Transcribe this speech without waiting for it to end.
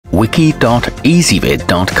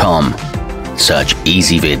wiki.ezvid.com. Search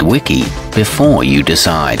Ezvid Wiki before you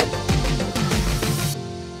decide.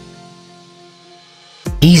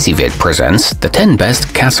 Ezvid presents the 10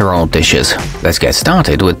 best casserole dishes. Let's get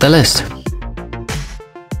started with the list.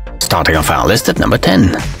 Starting off our list at number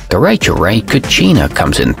 10, the Rachael cucina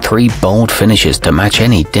comes in 3 bold finishes to match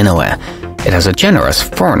any dinnerware. It has a generous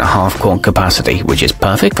 4.5 quart capacity, which is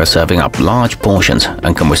perfect for serving up large portions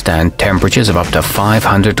and can withstand temperatures of up to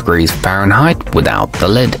 500 degrees Fahrenheit without the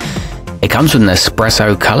lid. It comes with an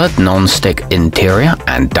espresso-colored non-stick interior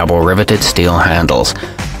and double-riveted steel handles.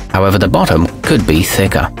 However, the bottom could be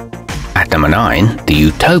thicker. At number 9, the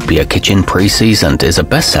Utopia kitchen pre-seasoned is a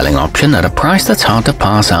best-selling option at a price that's hard to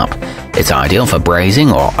pass up. It's ideal for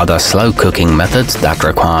braising or other slow cooking methods that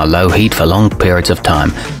require low heat for long periods of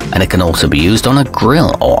time, and it can also be used on a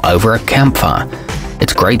grill or over a campfire.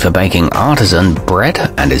 It's great for baking artisan bread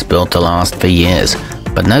and is built to last for years,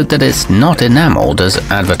 but note that it's not enameled as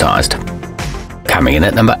advertised. Coming in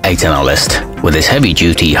at number 8 on our list. With its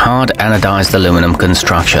heavy-duty, hard anodized aluminum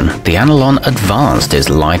construction, the Anolon Advanced is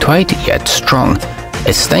lightweight yet strong.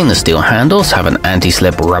 Its stainless steel handles have an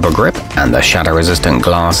anti-slip rubber grip, and the shatter-resistant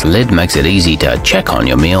glass lid makes it easy to check on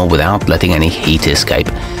your meal without letting any heat escape.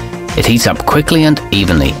 It heats up quickly and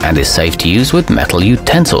evenly and is safe to use with metal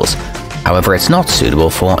utensils. However, it's not suitable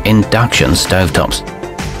for induction stovetops.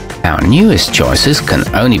 Our newest choices can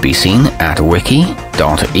only be seen at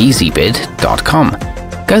wiki.ezvid.com.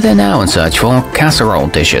 Go there now and search for casserole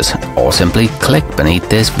dishes, or simply click beneath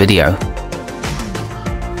this video.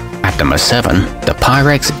 At number 7, the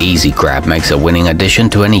Pyrex Easy Grab makes a winning addition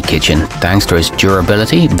to any kitchen thanks to its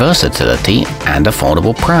durability, versatility, and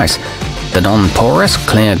affordable price. The non-porous,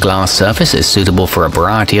 clear glass surface is suitable for a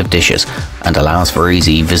variety of dishes and allows for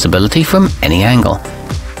easy visibility from any angle.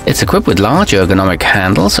 It's equipped with large ergonomic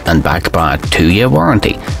handles and backed by a 2-year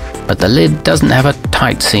warranty, but the lid doesn't have a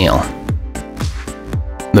tight seal.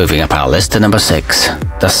 Moving up our list to number 6.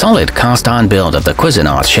 The solid cast iron build of the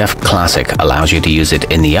Cuisinart Chef Classic allows you to use it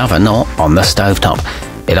in the oven or on the stovetop.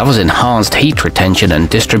 It offers enhanced heat retention and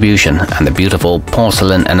distribution, and the beautiful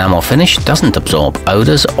porcelain enamel finish doesn't absorb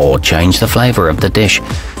odors or change the flavor of the dish.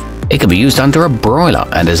 It can be used under a broiler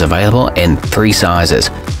and is available in 3 sizes.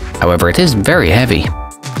 However, it is very heavy.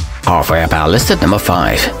 Halfway up our list at number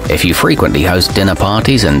 5. If you frequently host dinner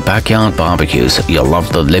parties and backyard barbecues, you'll love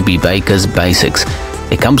the Libbey Baker's Basics.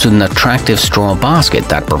 It comes with an attractive straw basket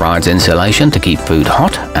that provides insulation to keep food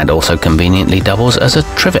hot and also conveniently doubles as a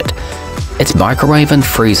trivet. It's microwave and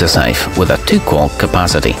freezer safe with a 2 quart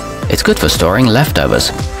capacity. It's good for storing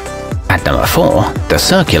leftovers. At number 4, the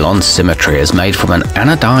Circulon Symmetry is made from an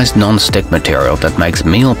anodized non-stick material that makes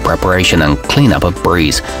meal preparation and cleanup a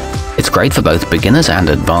breeze. It's great for both beginners and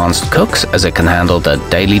advanced cooks, as it can handle the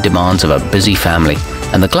daily demands of a busy family,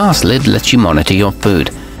 and the glass lid lets you monitor your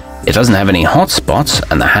food. It doesn't have any hot spots,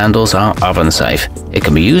 and the handles are oven safe. It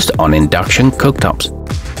can be used on induction cooktops.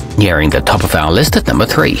 Nearing the top of our list at number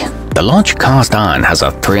 3, the Lodge Cast Iron has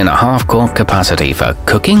a 3.5 quart capacity for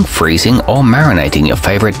cooking, freezing, or marinating your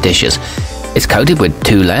favorite dishes. It's coated with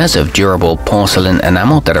 2 layers of durable porcelain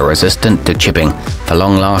enamel that are resistant to chipping, for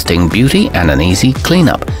long-lasting beauty and an easy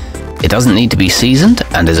cleanup. It doesn't need to be seasoned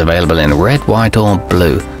and is available in red, white, or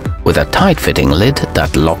blue, with a tight-fitting lid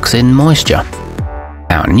that locks in moisture.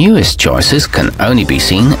 Our newest choices can only be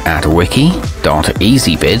seen at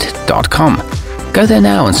wiki.ezvid.com. Go there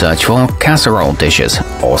now and search for casserole dishes,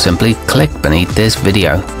 or simply click beneath this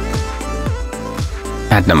video.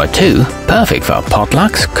 At number 2, perfect for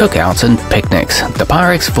potlucks, cookouts, and picnics, the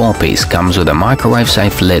Pyrex 4-piece comes with a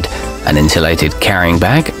microwave-safe lid, an insulated carrying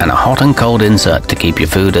bag, and a hot and cold insert to keep your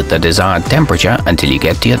food at the desired temperature until you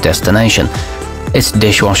get to your destination. It's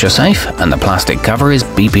dishwasher safe, and the plastic cover is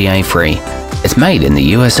BPA-free. It's made in the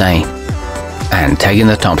USA. And taking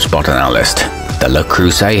the top spot on our list, the Le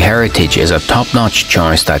Creuset Heritage is a top-notch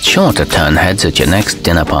choice that's sure to turn heads at your next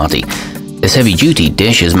dinner party. This heavy-duty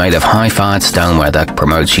dish is made of high-fired stoneware that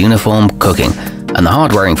promotes uniform cooking, and the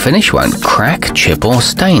hard-wearing finish won't crack, chip, or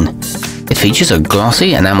stain. It features a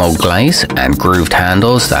glossy enamel glaze and grooved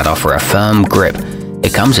handles that offer a firm grip.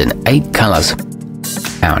 It comes in 8 colors.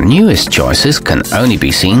 Our newest choices can only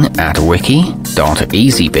be seen at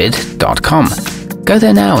wiki.ezvid.com. Go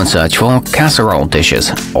there now and search for casserole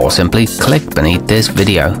dishes, or simply click beneath this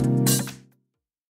video.